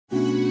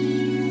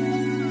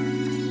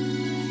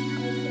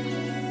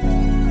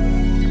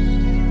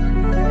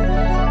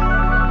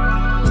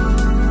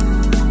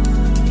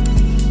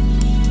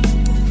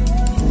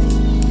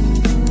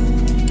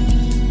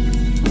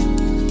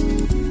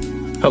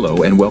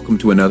Hello, and welcome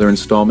to another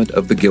installment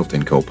of the Guilt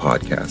 & Co.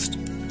 podcast.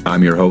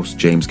 I'm your host,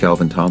 James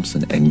Calvin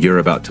Thompson, and you're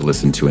about to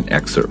listen to an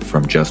excerpt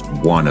from just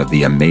one of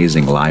the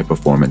amazing live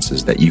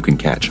performances that you can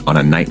catch on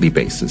a nightly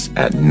basis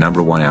at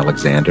number 1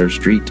 Alexander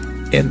Street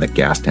in the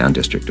Gastown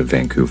district of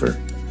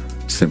Vancouver.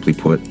 Simply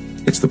put,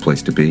 it's the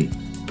place to be,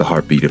 the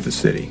heartbeat of the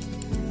city.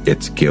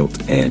 It's Guilt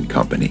 &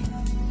 Company.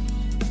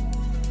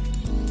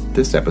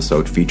 This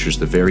episode features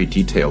the very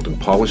detailed and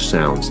polished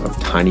sounds of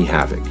Tiny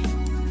Havoc,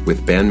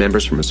 with band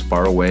members from as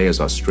far away as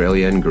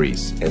Australia and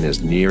Greece, and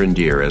as near and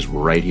dear as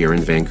right here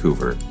in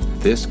Vancouver.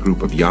 This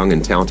group of young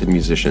and talented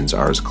musicians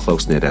are as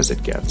close-knit as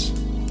it gets.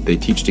 They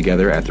teach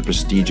together at the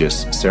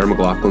prestigious Sarah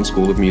McLachlan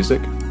School of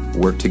Music,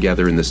 work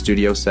together in the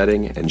studio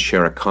setting, and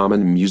share a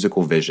common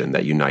musical vision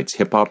that unites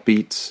hip-hop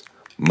beats,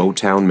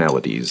 Motown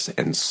melodies,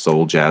 and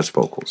soul jazz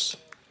vocals.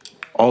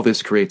 All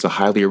this creates a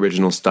highly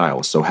original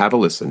style, so have a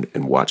listen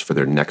and watch for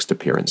their next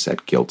appearance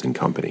at Guilt &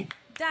 Company.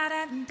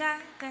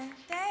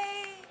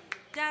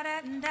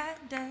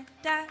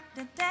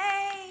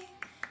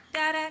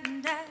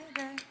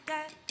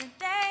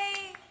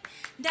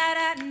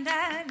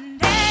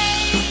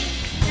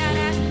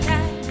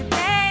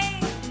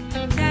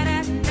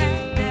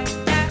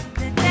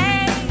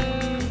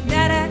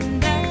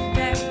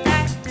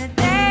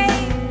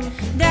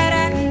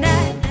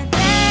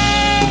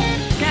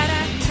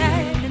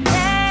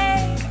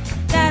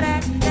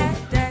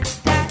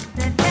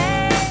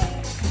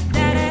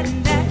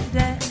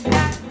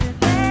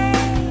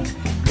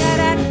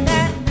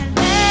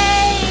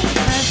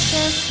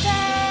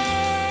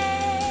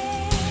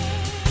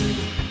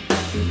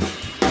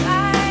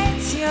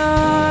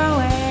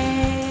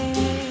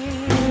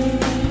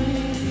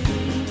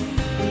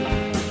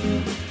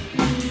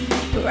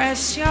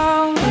 Press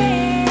your wings,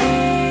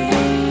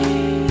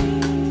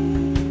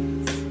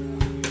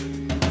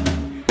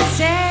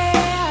 sail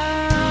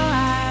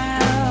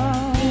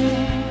out.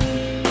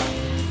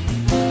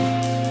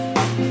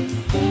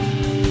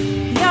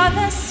 You're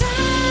the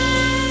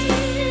sun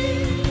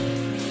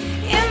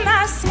in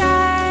the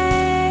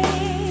sky,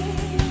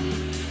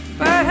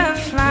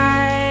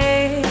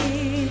 butterfly.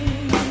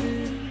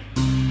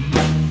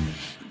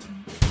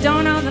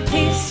 Don't know the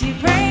peace you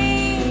bring.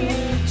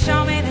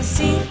 Show me the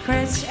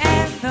secrets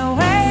and the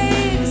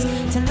ways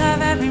to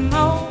love every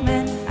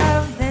moment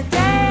of the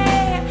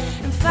day.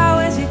 And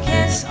flowers you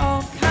kiss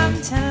all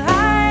come to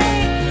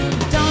light.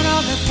 Don't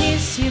know the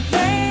peace you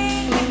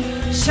bring.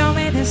 Show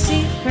me the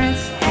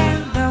secrets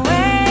and the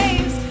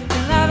ways to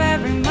love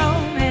every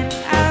moment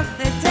of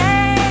the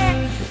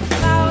day.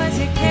 Flowers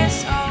you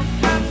kiss all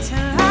come to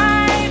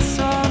light.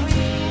 Soaring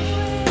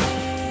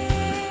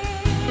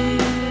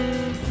with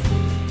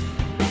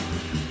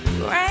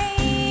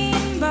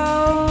rainbow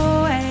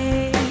waves.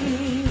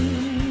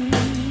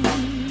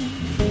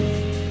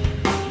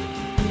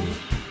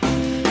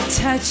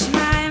 Touch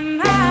my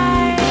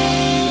mind,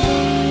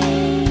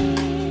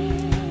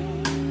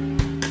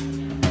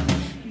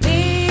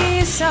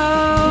 be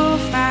so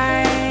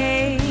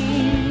fine.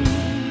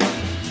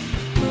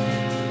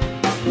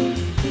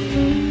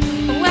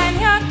 When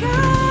you're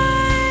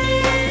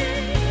gone,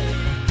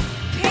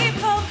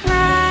 people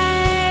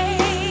cry,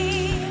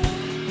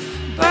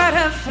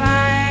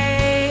 butterfly.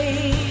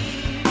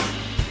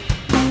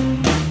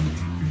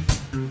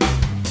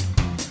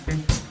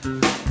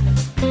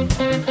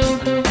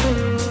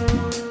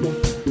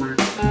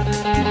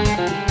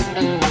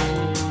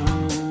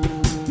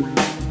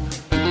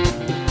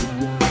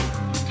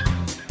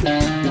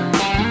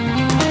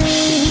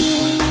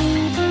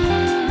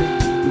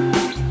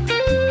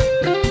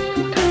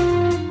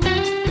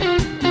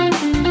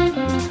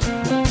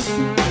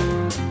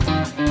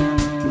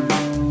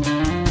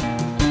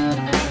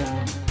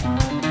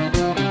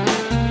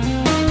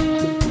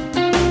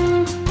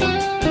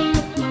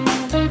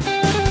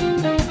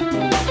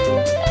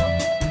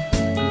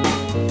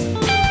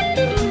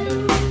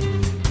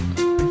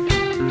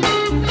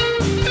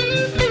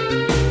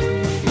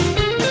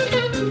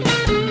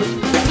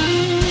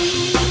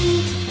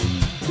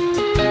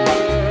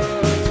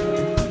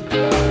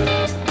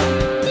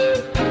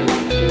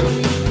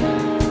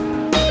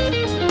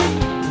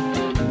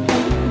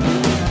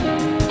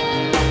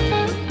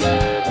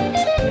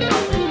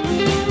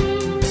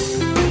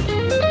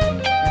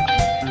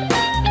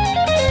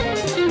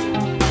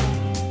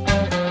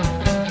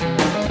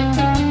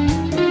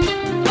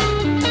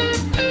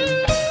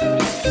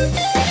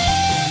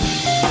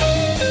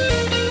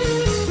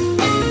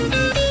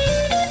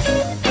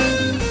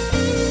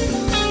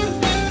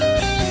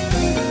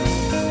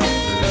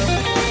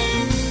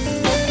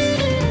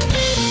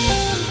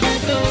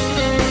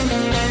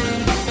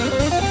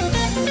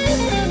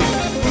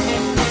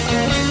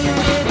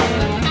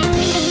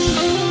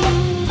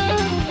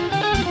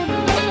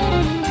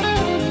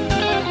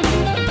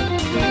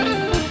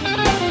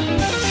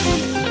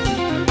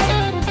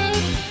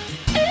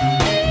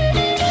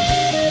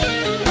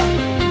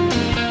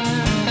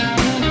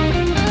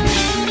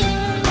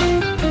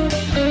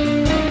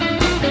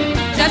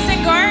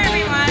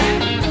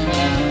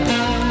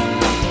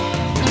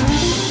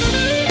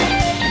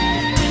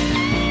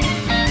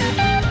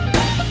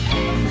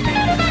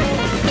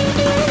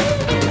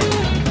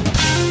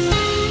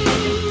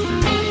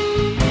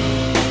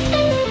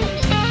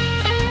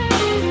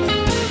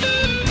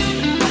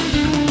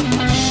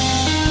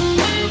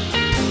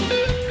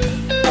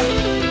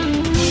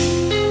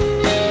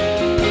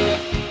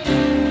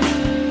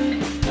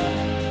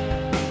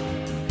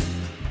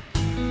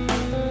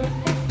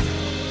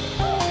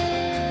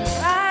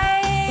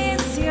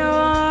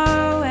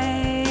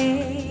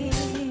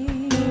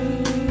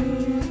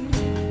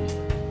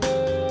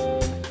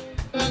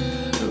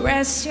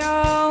 Rest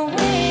your wings.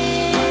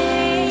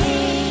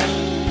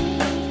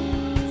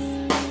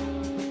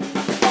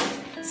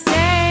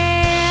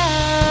 Stay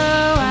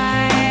a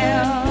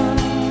while.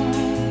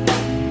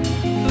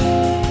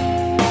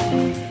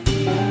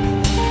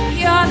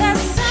 You're the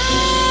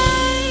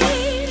sun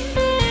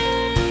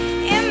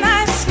in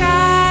the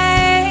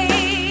sky,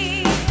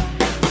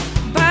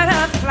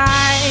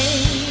 butterfly.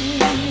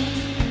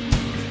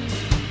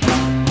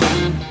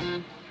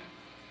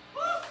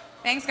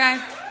 Thanks, guys.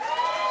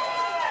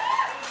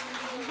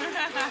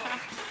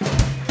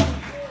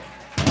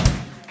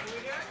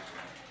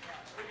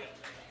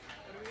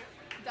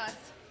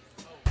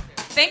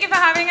 Thank you for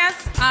having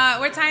us.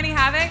 We're Tiny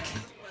Havoc. Is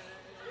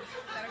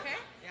that okay?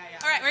 Yeah.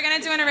 All right, we're going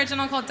to do an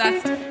original called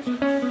Dust.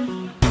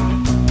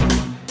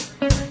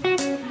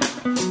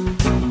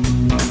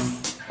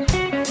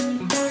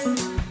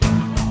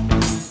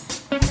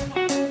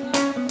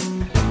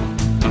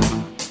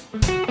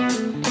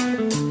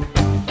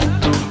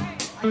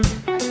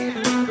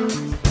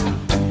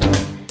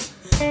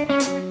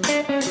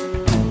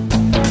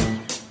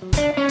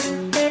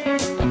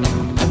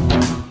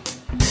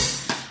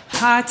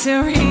 Hard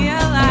to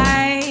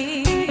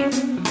realize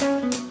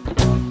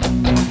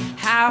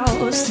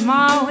how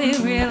small we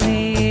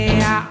really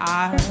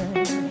are.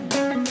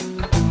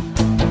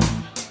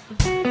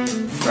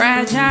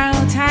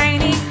 Fragile,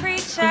 tiny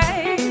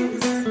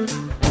creatures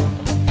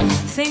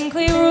think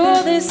we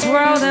rule this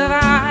world of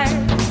ours.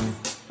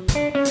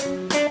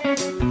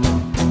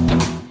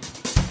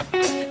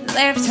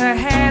 Lift her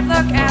head,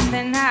 look at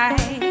the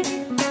night,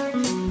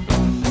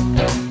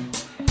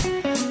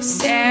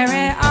 stare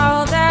at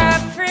all the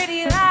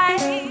pretty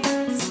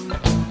lights,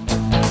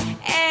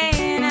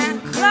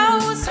 and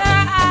close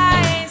her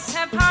eyes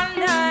to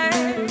ponder,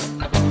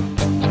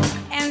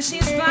 and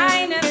she's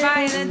blinded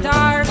by the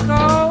dark.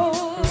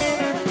 Oh,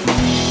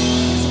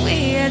 'cause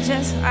we are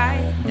just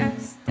like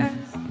dust,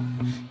 dust,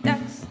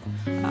 dust.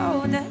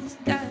 Oh, dust,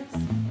 dust,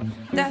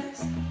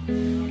 dust,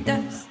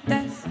 dust,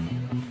 dust,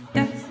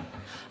 dust.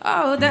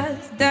 Oh,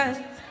 dust,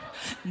 dust,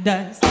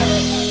 dust.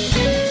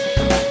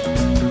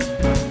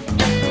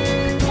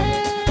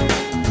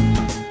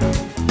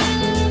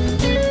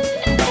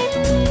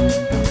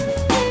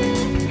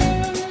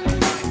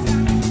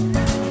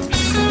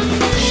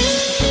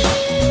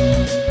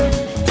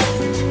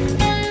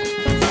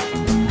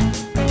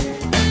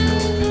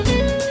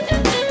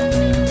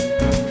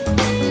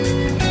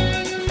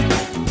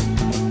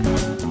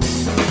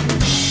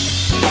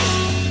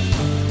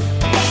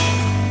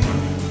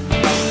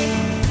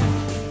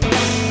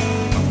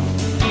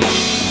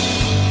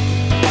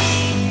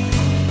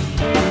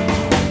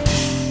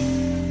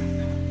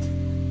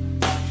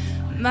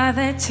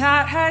 Mother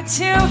taught her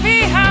to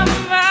be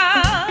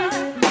humble,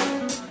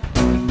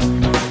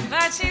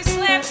 but she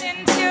slipped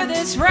into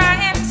this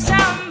right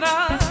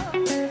stumble.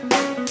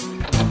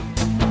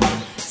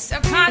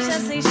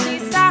 Subconsciously she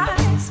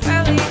starts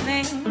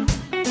believing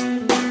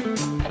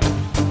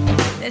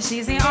that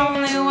she's the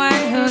only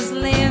one who's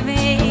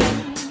living.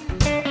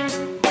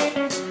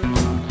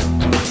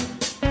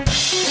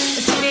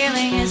 This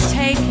feeling is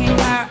taking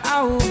her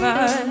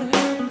over.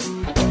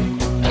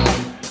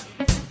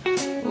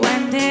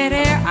 Did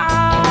it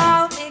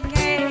all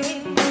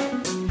begin?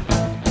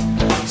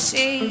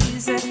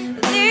 She's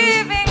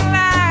living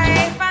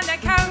life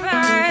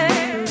undercover.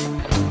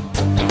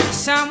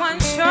 Someone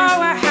show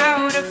her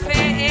how to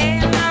fit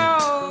in.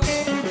 Oh,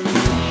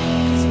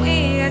 'cause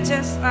we are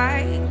just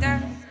like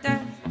dust,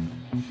 dust,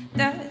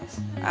 dust.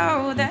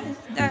 Oh, dust,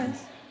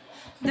 dust,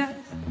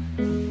 dust,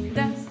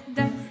 dust,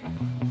 dust,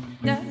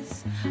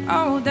 dust.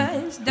 Oh,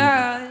 dust,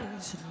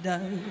 dust,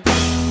 dust.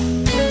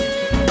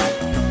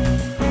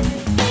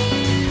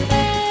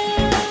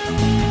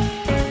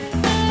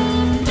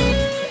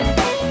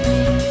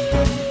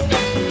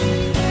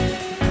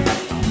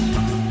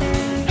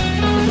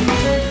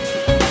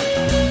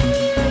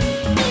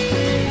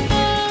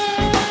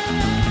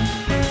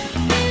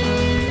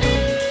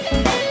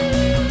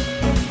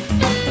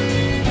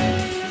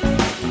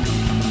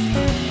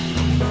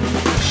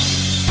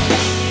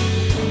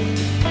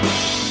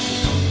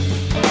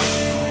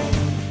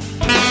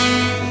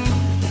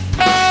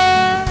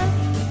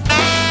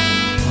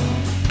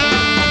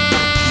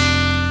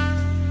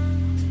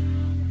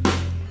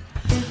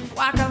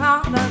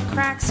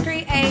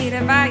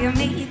 Created by your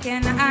meek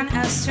and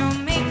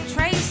unassuming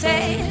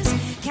traces.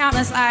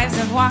 Countless lives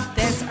have walked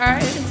this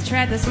earth,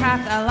 tread this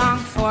path along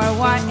for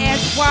what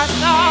it's worth.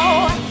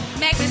 Though,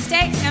 make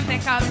mistakes and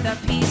pick up the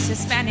pieces,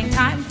 spending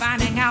time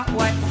finding out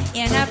what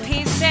inner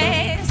peace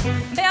is.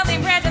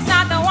 Building bridges,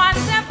 not the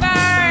ones that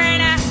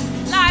burn.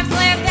 Lives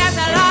lived, there's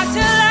a lot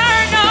to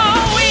learn. No,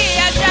 we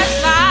are just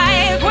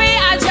like, we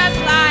are just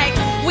like,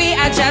 we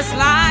are just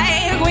like,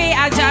 we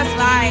are just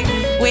like,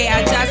 we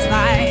are just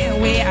like,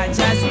 we are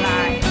just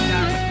like.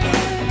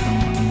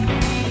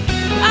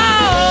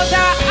 Oh,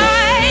 the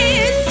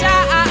eyes, the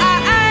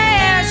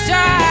eyes, the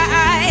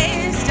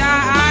eyes, the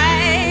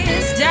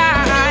eyes, the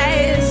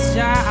eyes,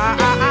 the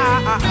eyes.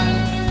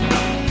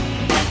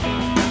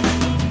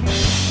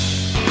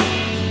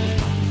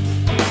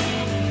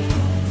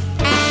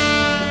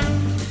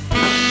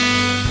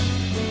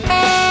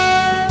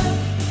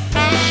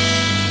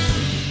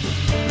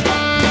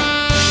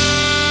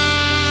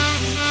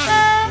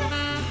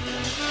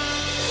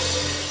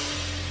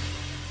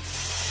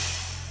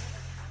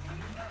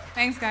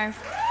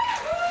 Murph.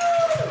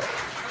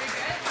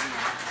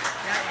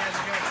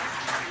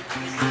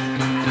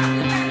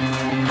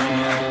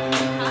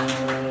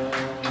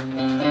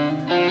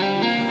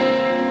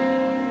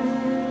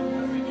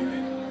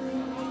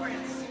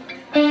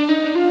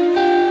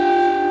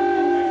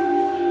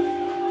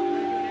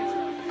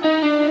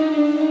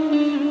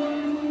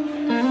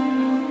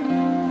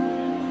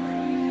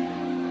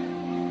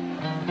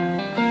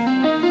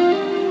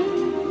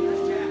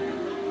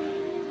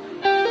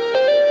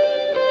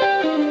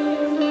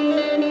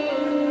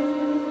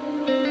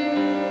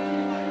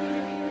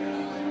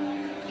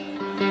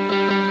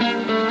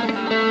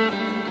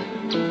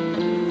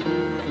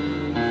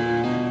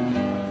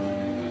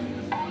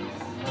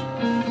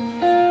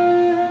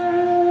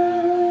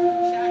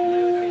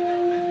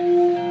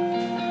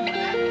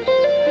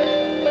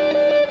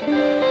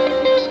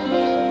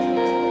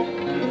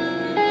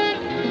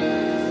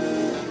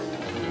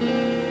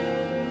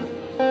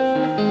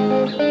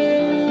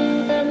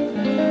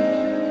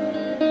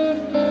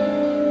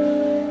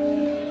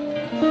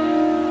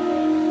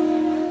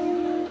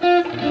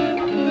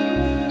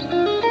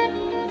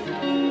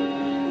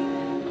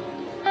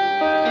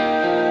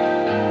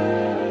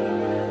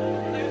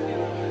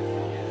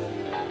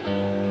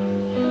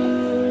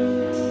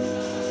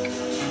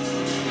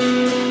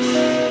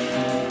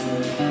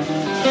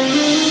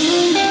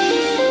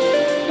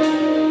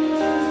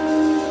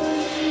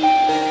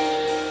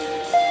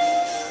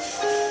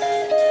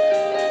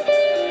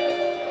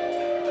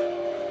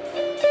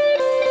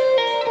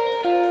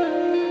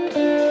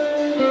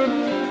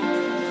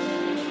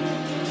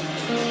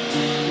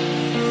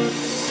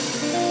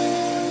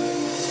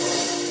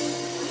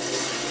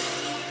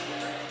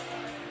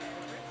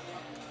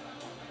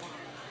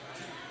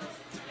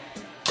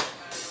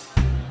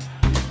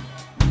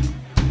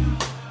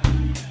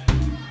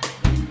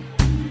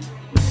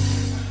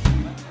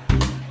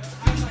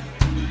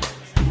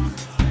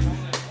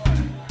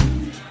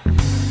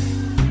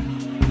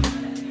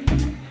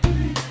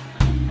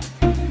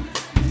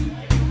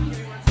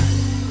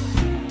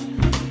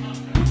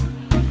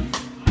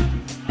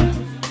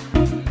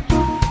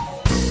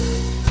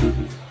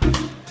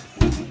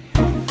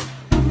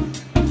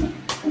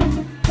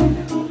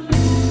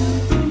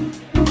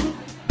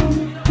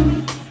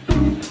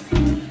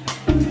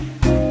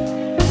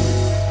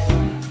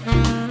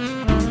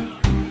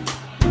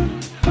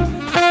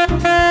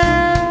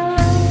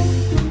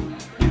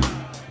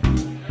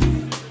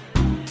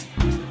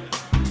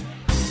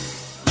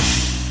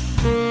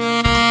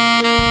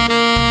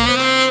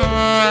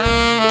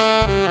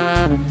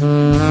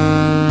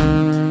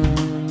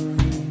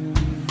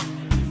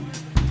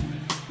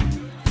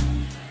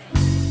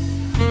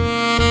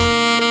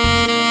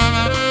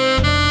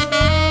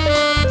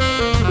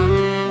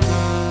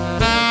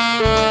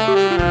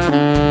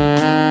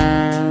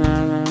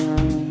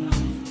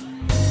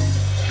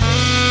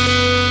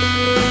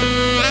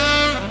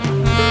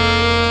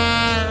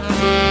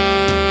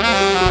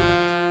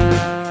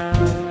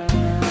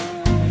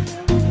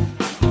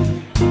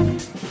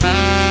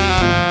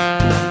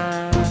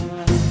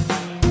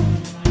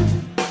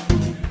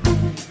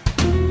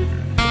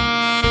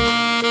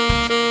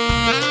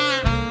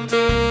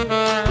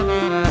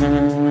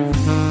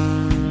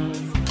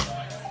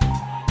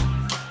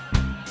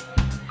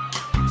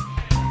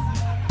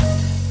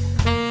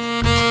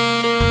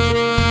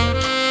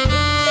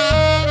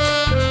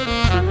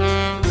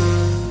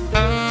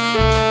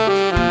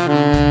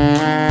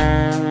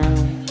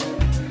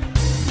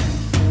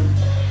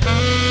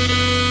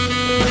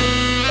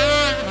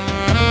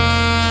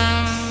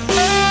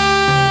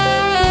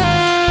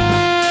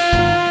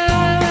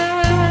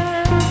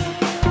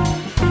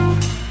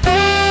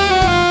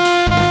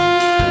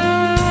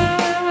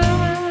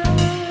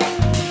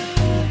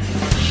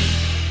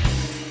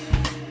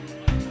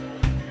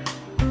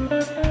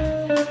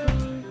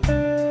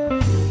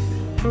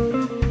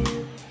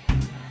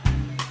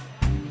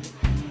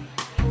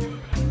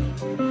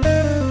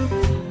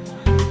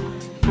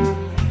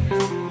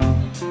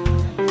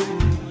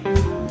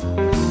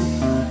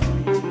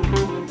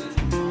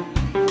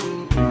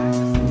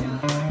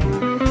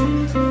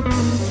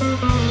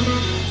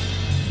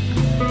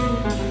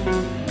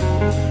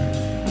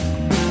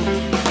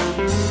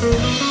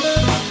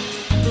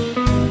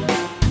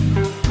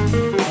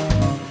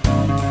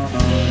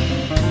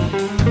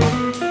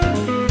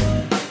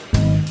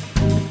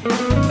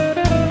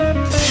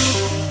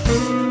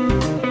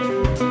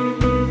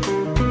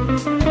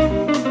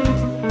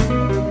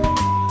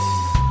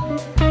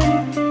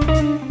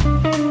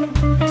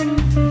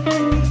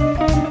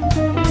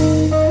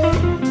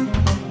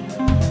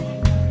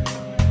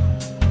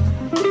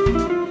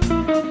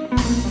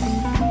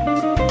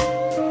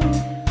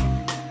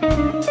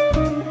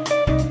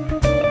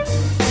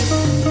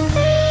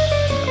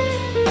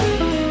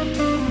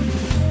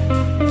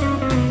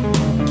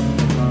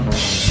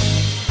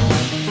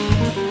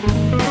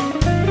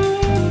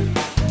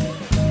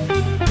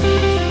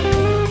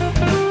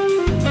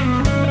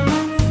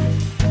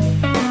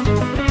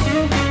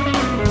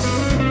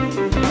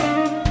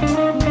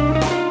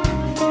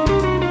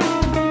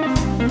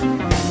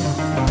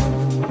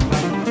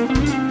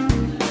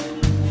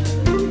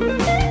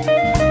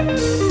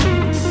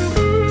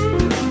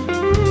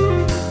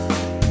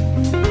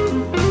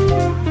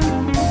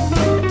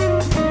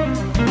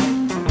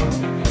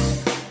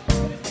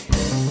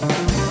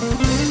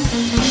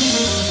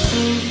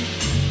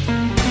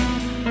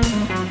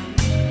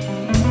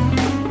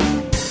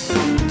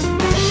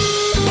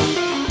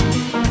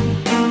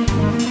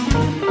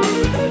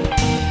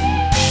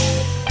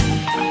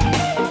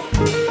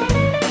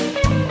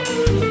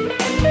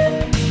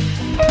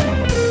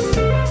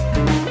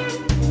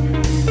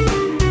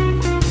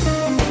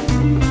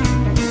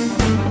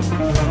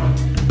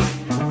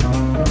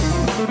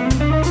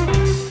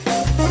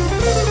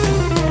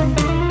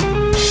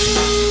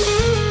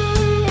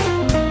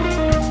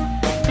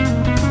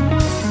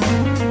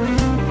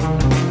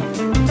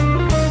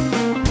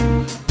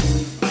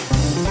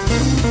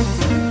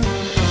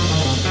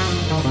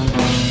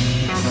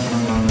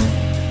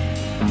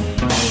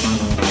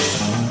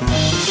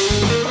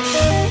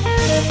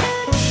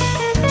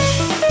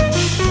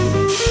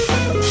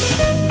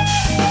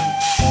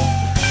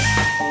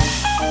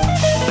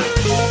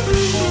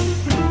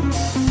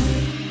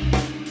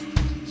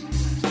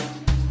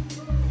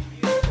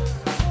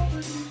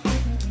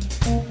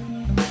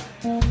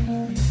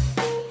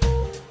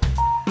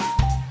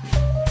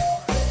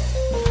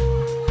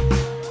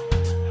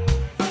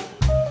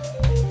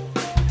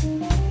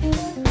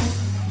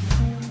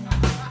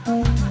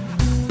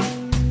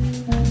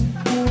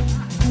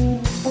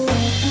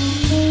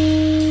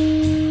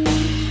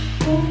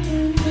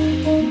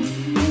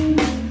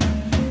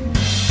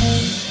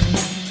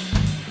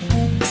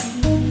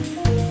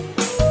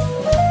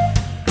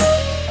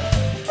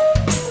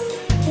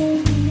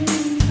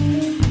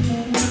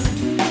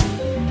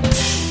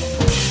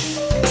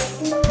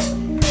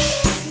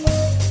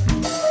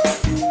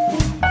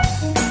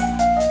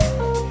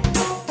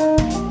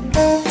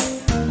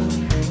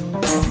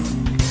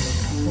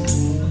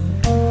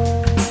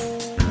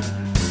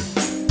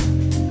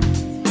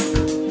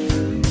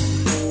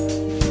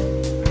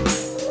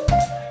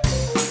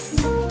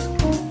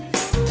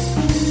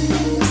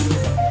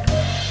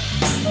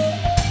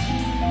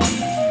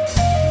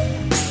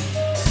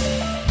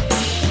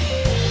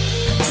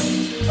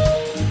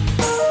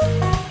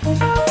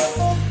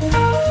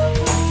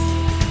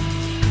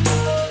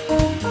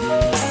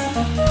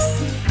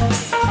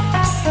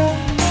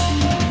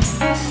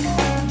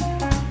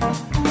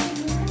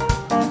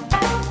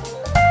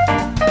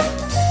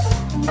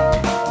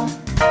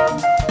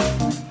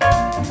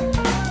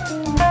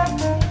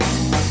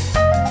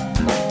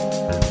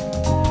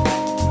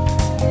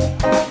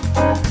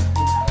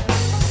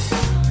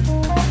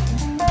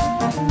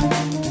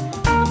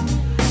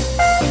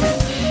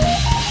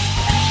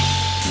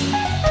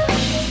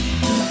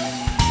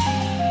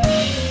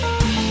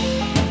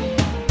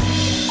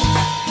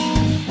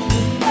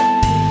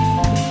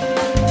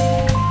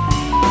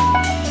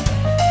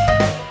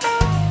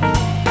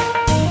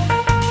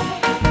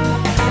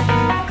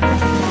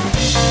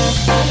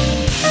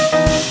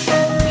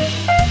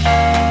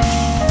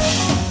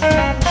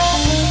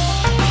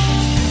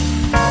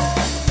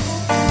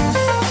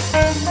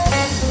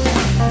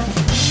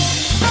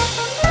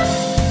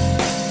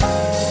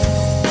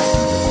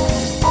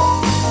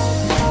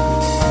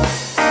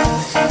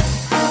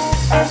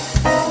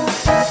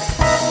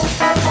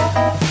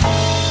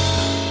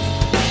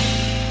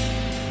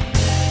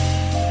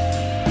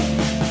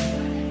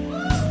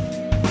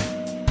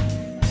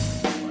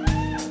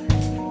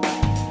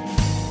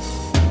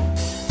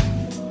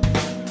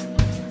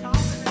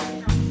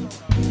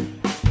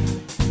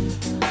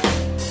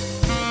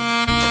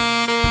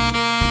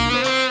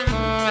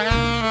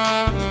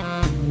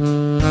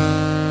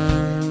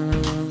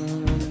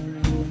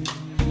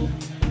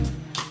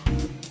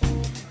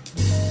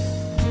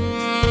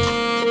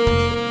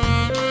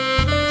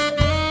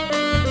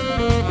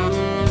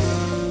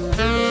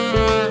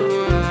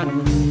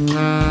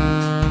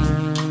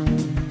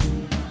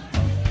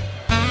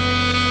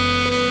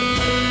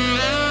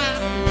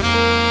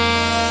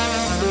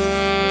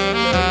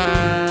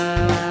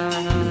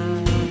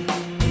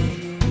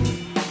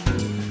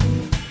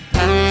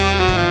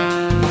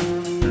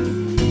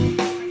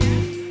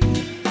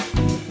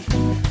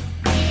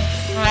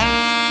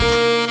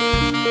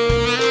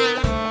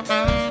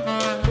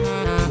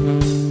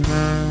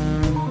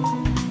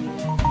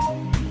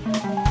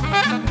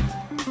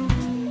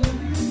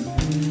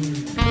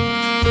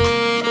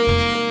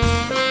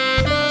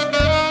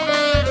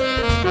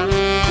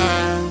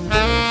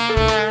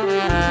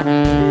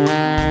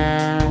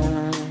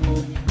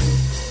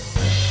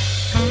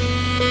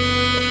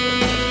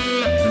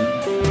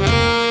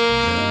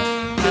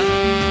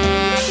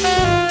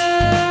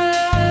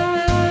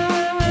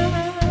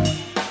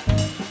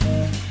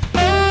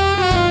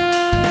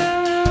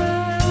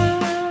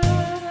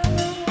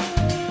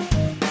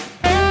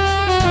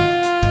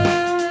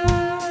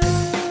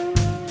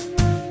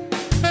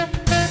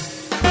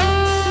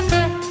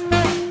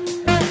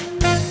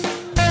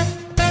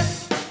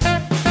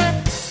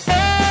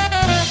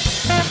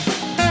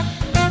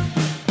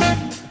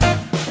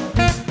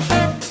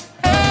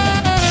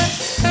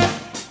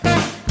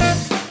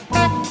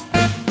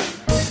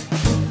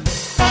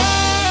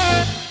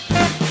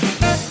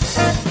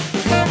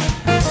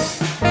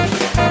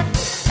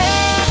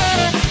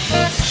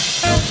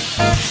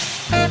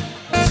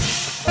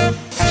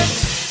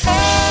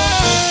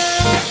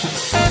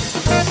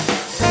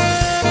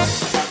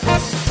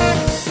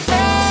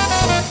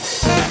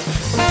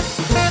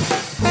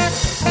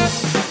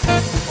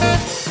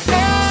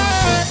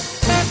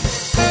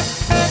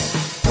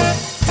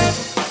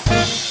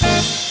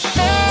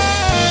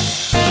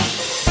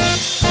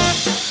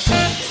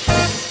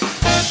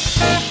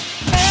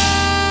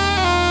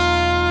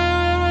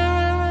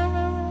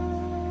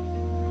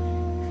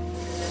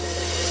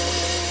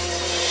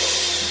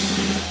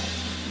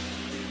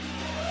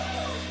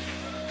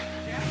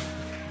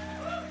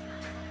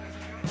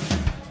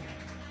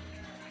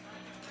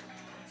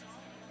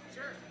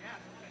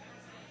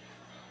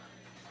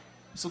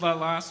 So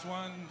that last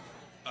one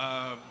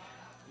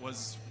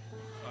was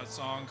a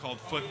song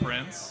called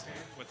Footprints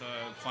with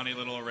a funny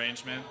little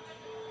arrangement.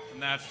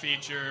 And that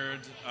featured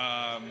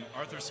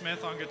Arthur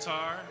Smith on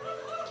guitar,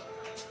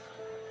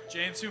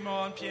 James Humo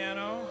on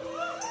piano,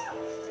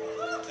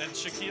 and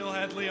Shaquille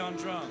Headley on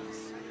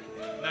drums.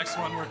 Next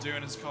one we're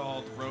doing is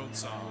called Road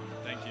Song.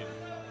 Thank you.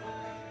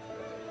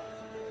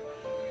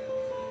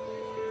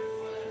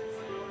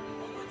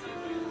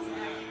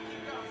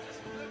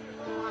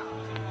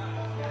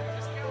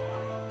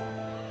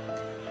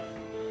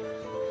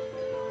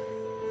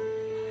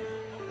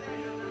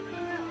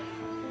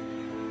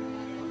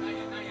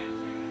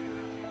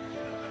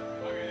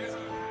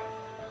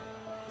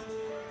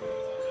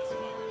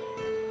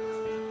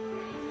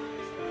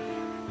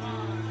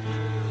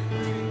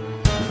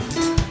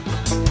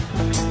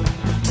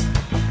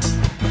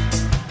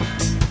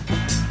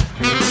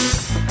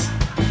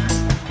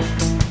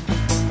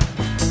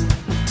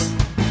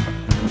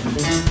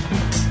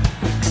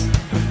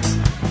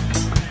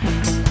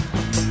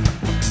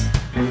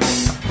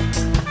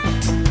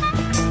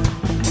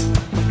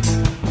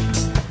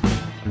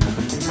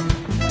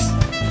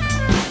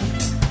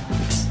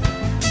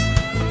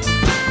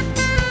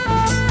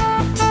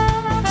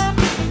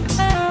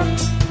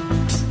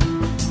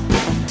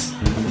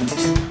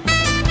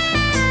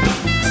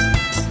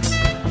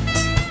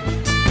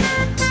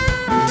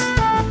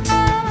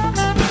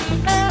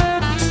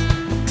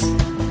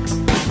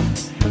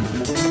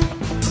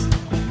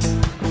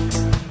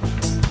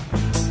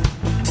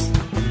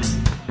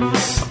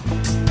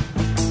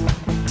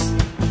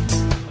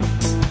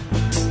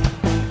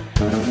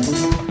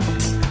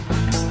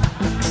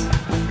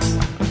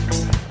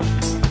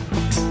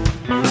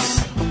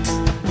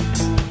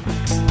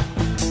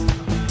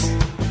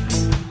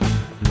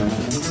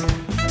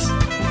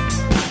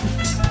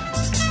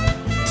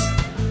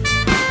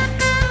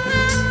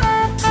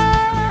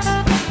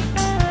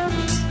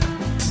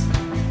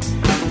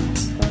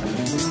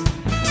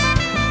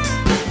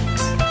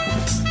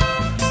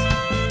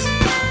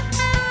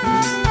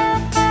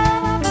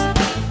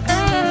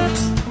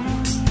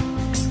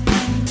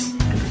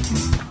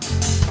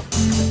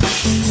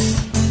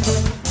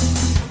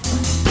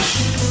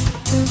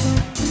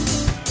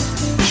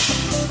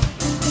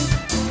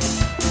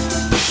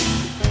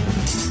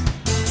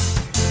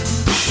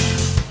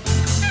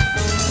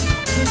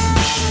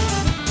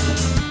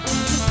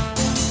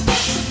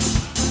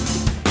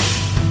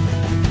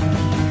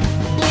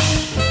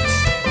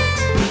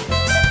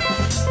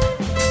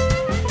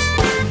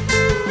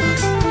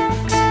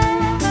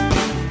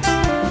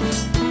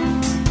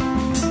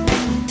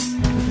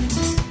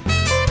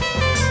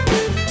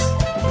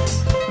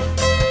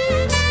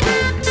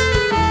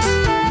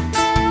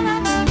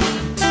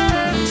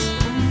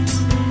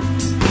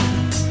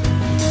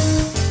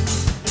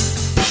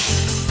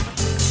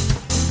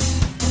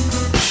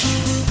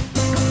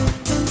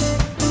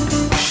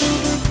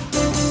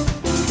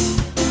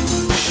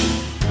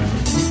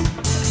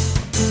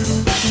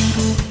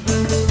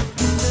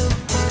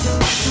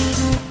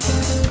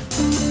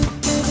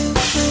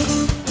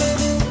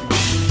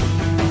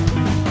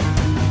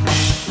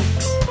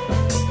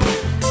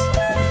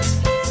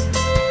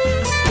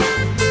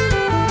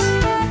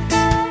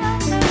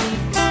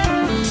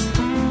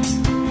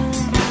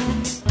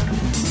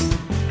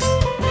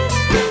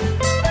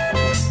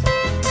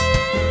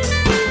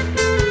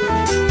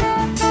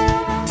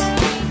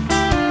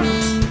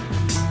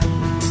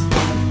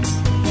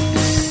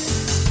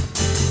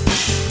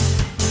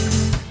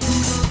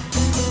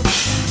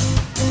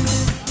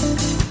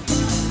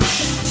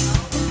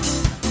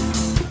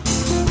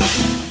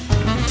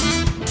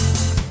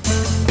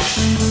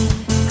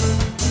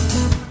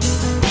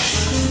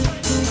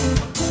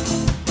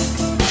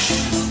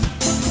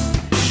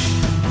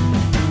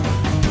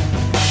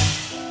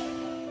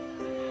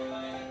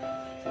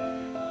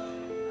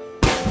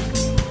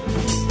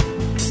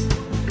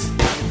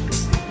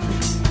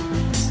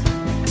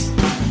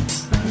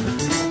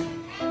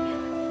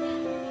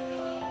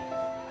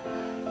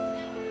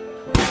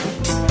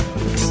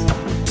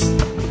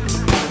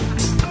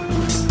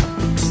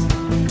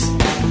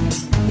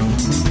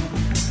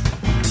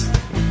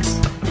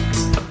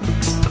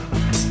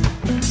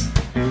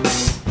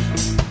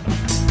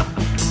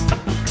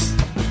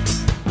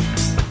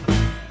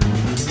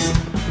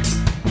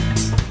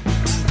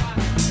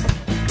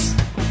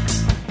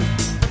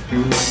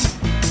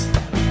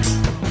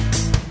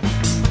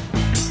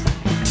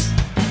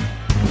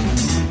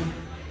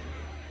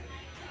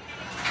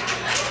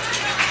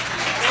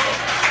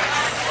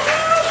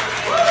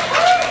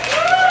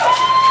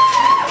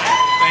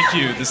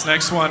 This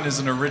next one is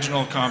an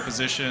original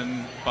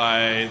composition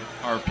by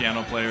our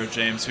piano player,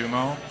 James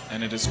Humo,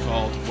 and it is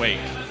called Wake.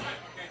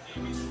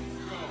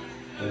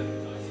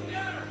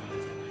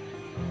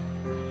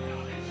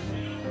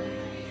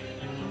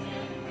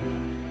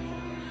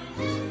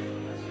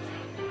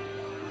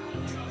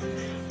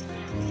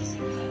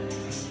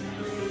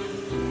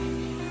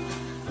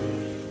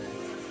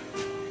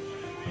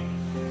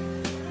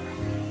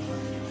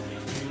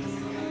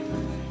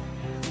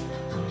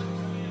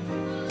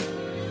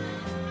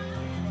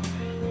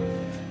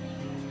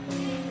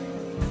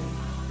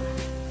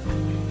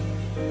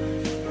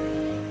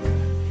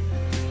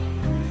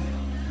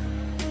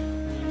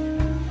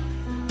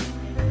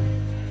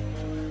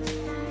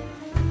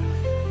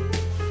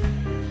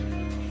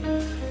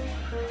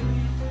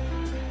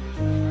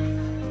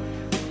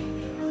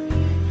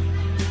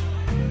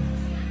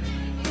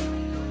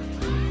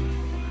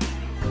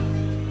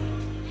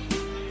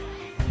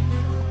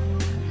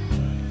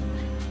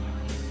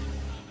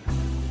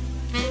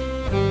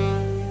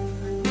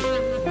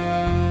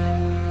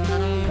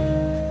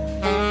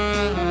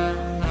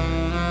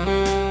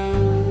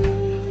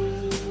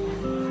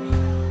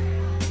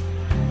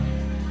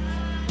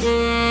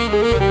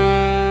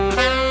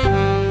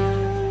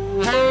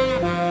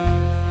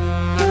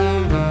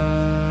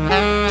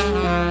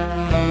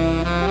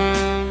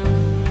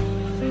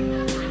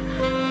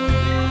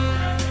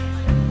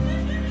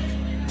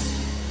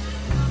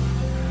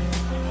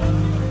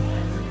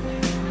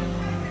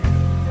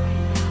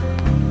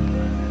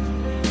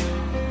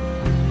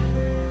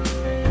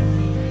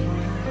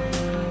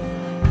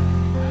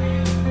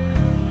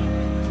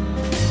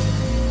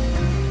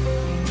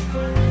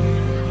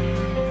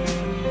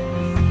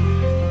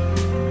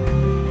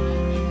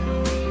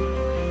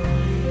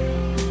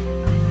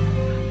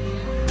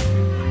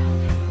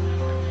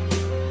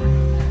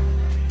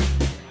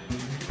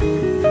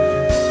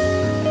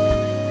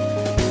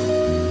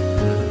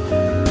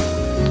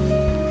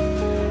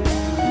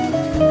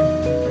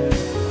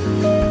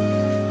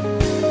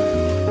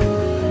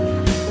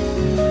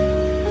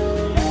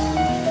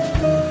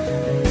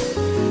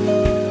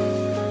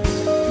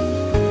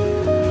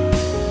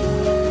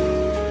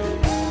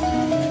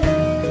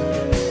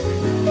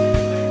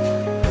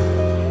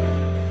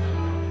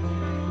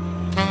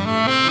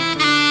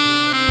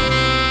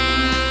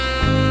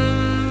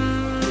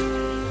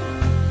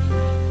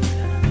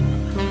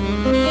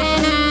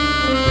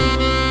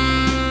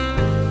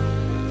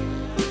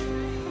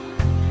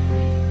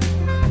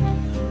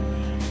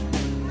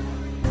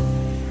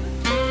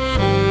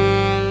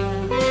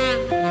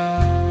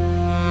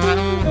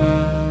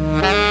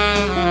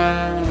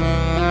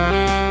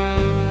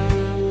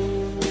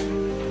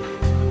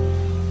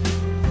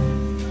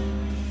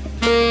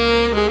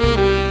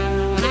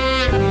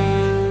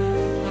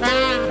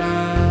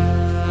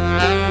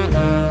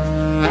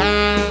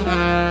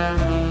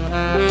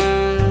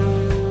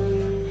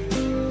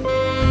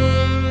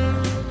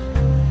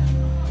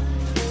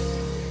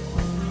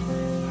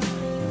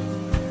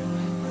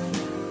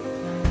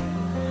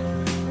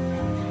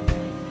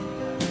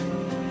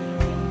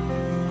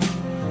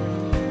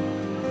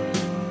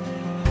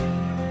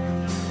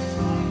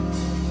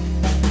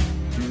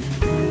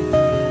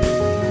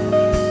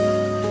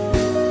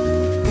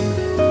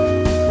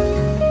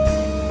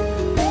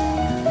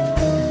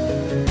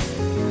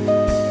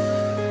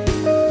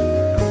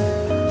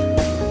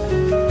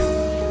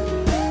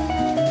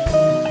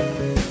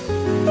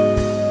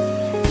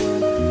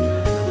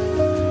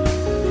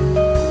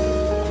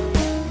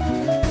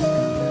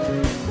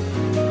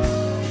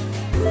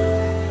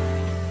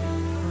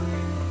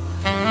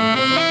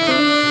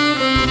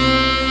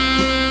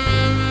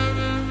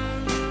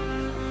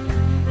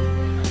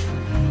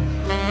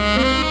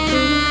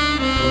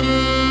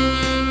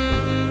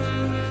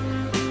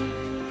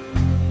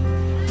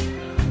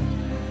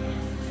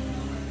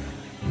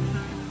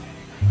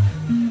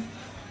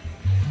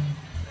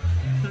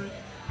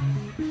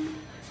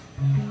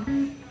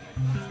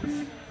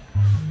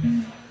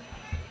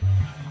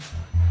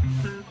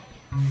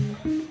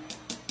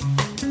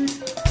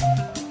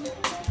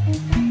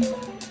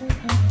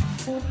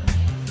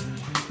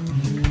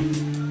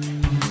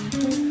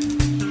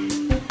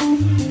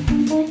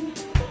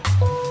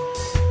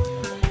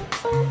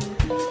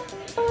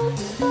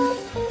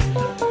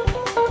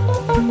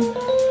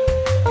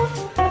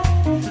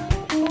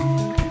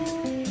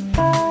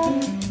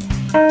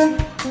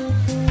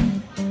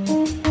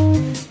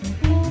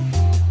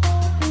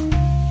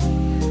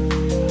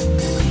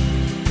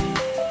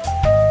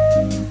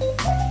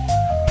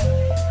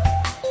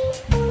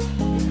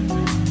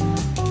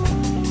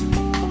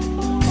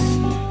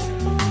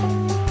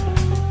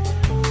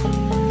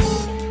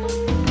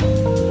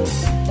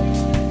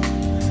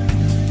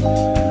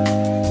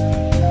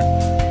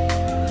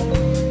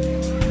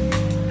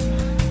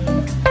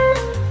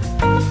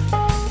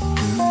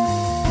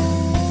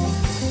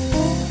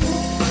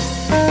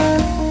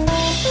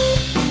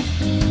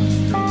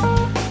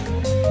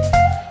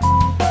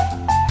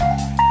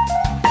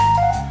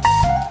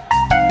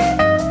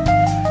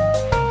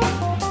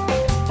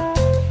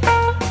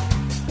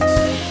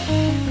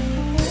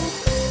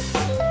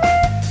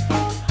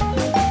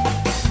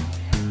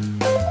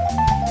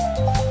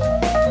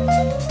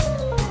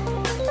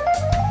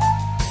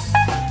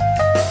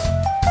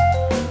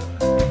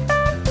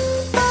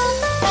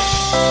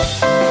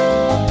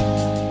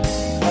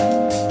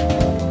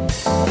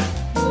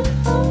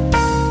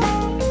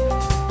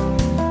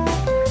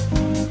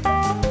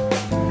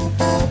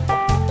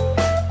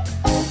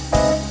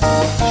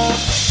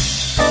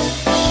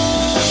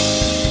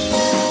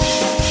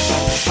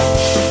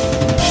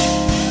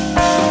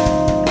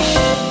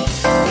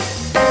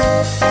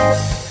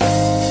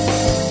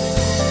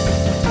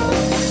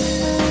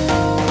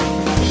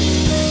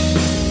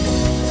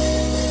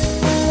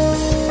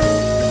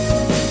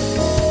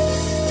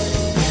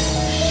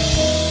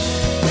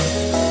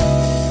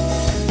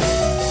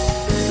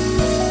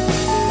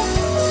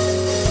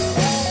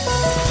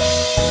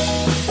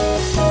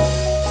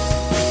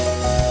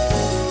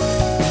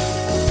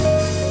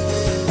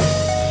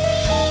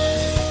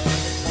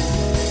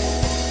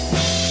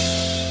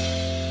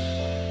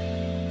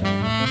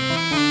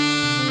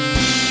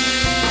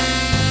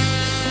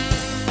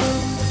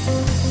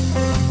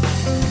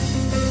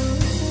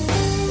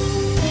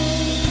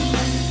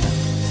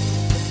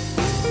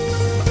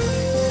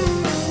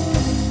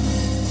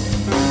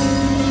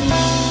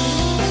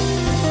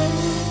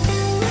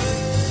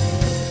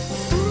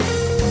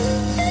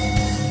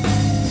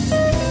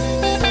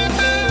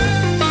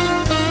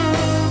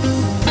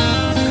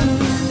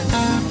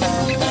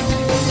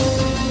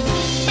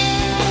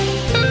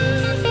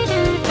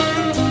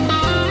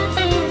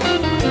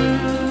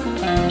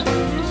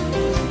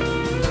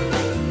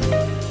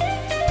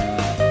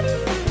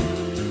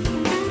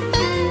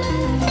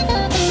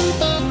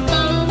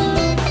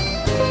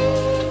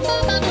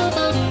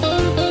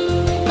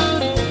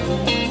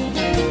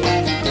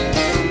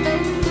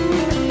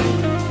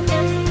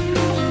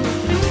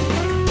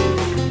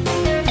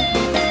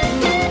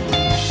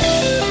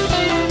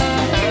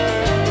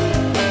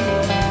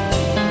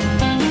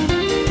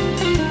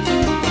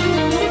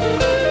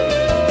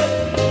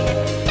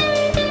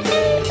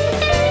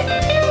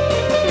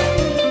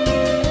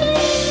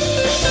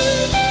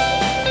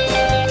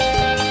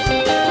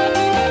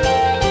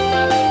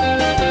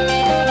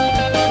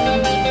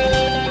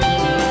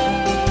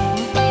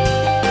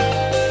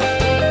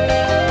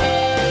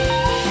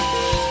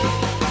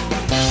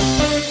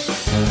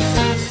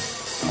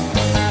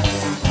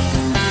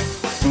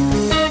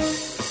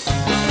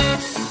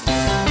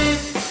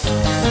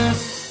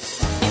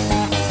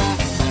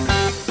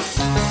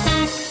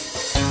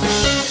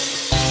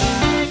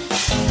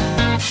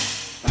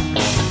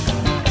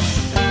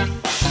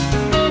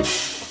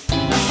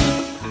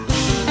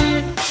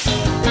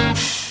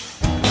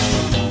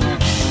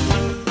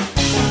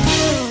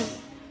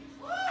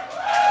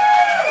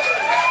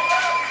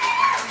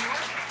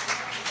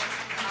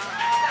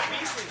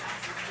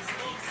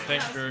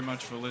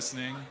 for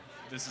listening.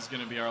 This is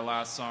going to be our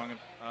last song.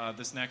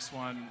 This next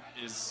one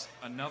is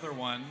another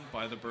one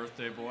by the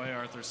birthday boy,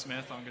 Arthur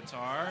Smith, on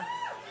guitar.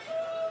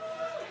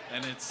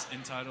 And it's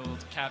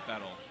entitled Cat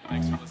Battle.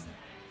 Thanks for listening.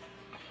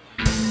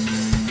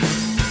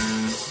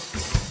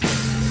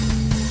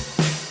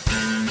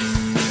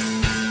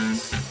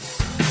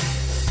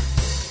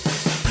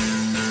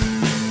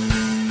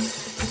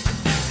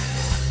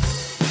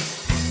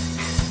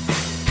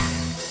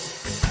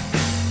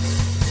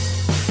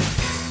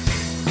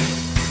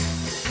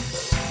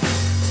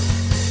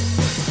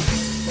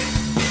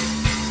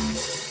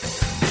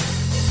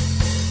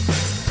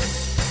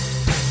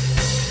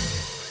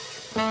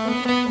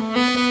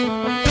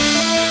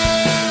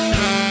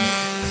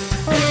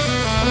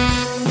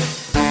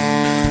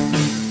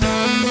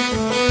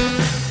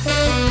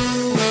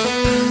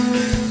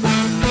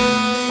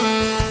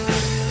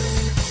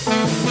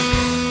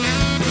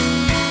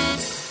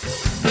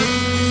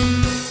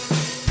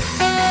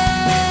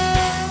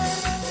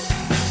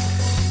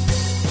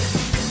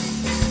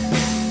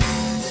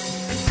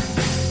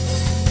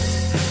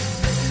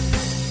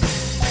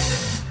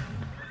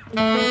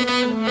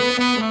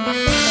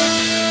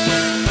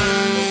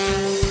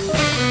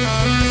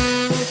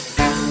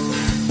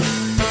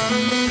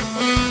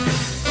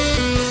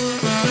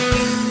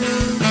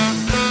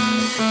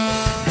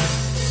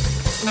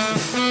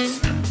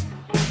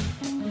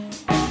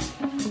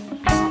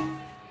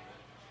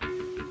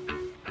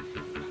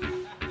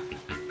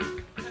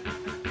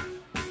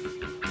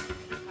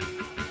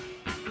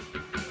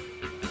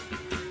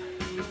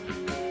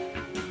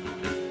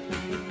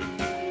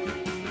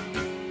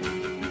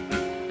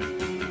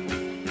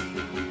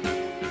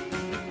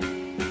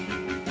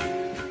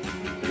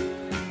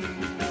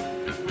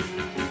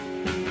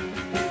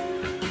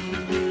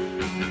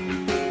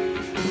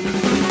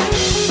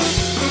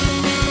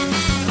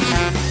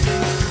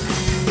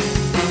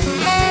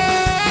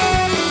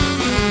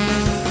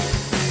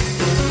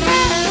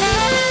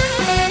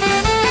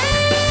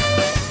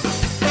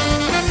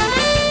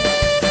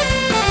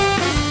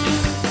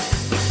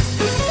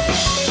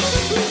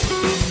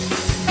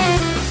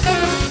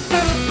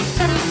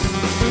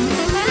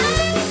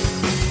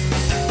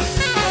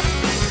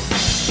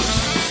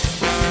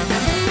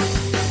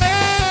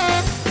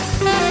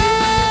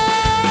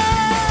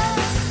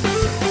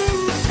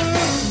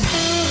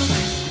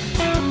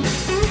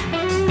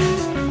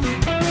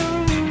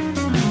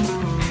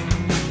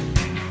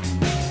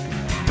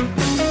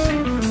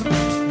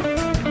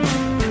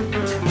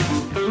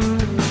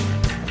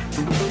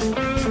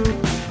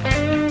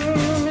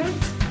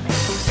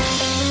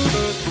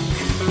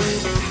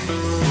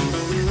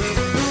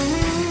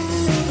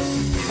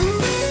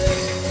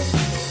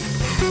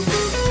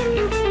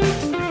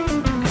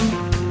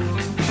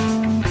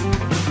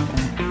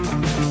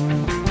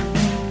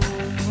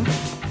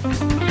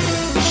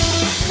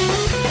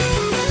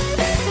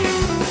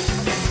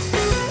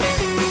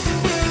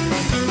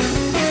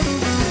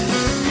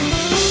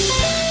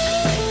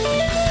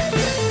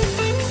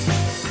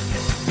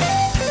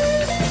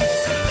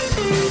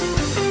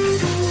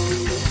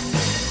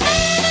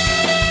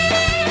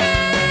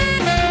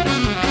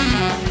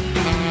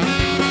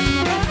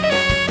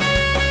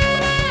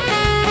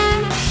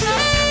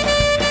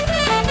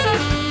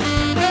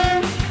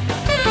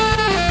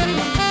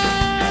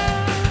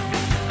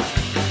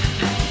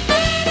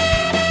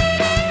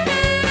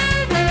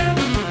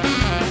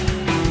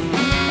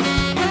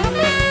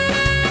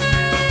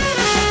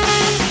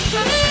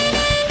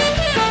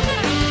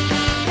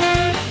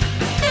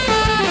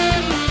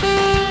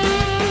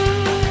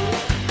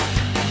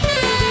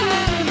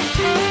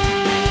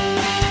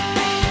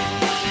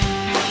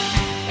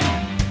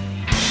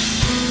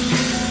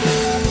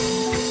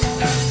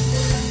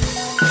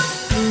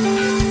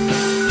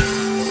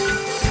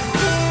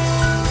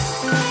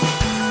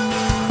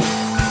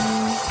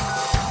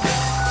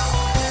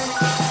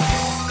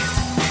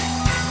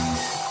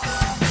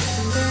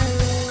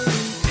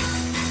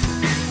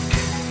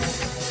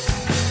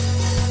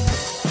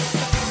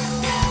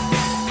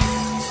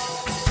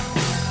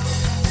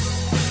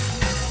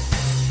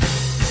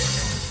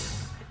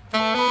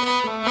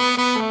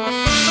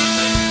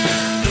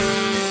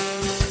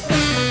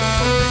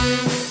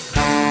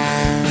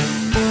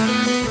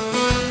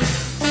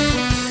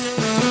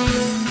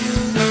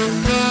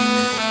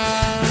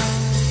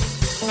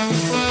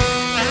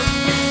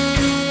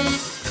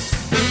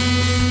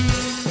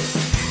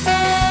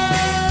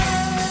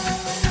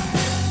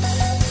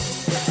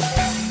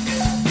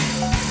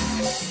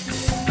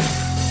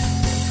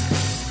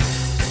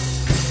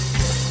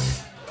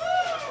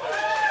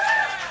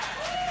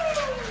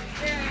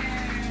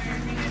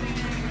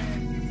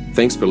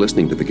 Thanks for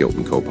listening to the Guilt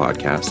 & Co.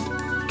 podcast.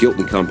 Guilt &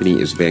 Company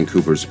is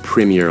Vancouver's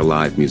premier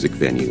live music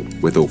venue,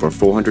 with over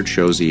 400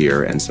 shows a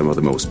year and some of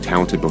the most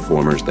talented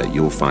performers that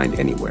you'll find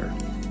anywhere.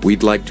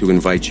 We'd like to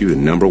invite you to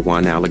number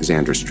 1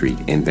 Alexander Street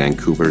in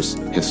Vancouver's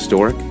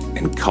historic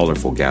and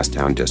colorful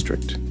Gastown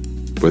district.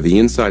 For the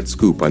inside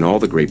scoop on all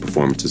the great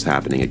performances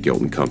happening at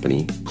Guilt &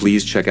 Company,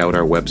 please check out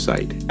our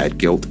website at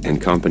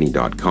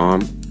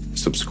guiltandcompany.com,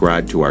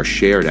 subscribe to our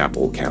shared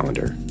Apple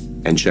calendar,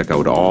 and check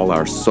out all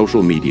our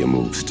social media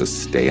moves to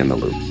stay in the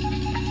loop.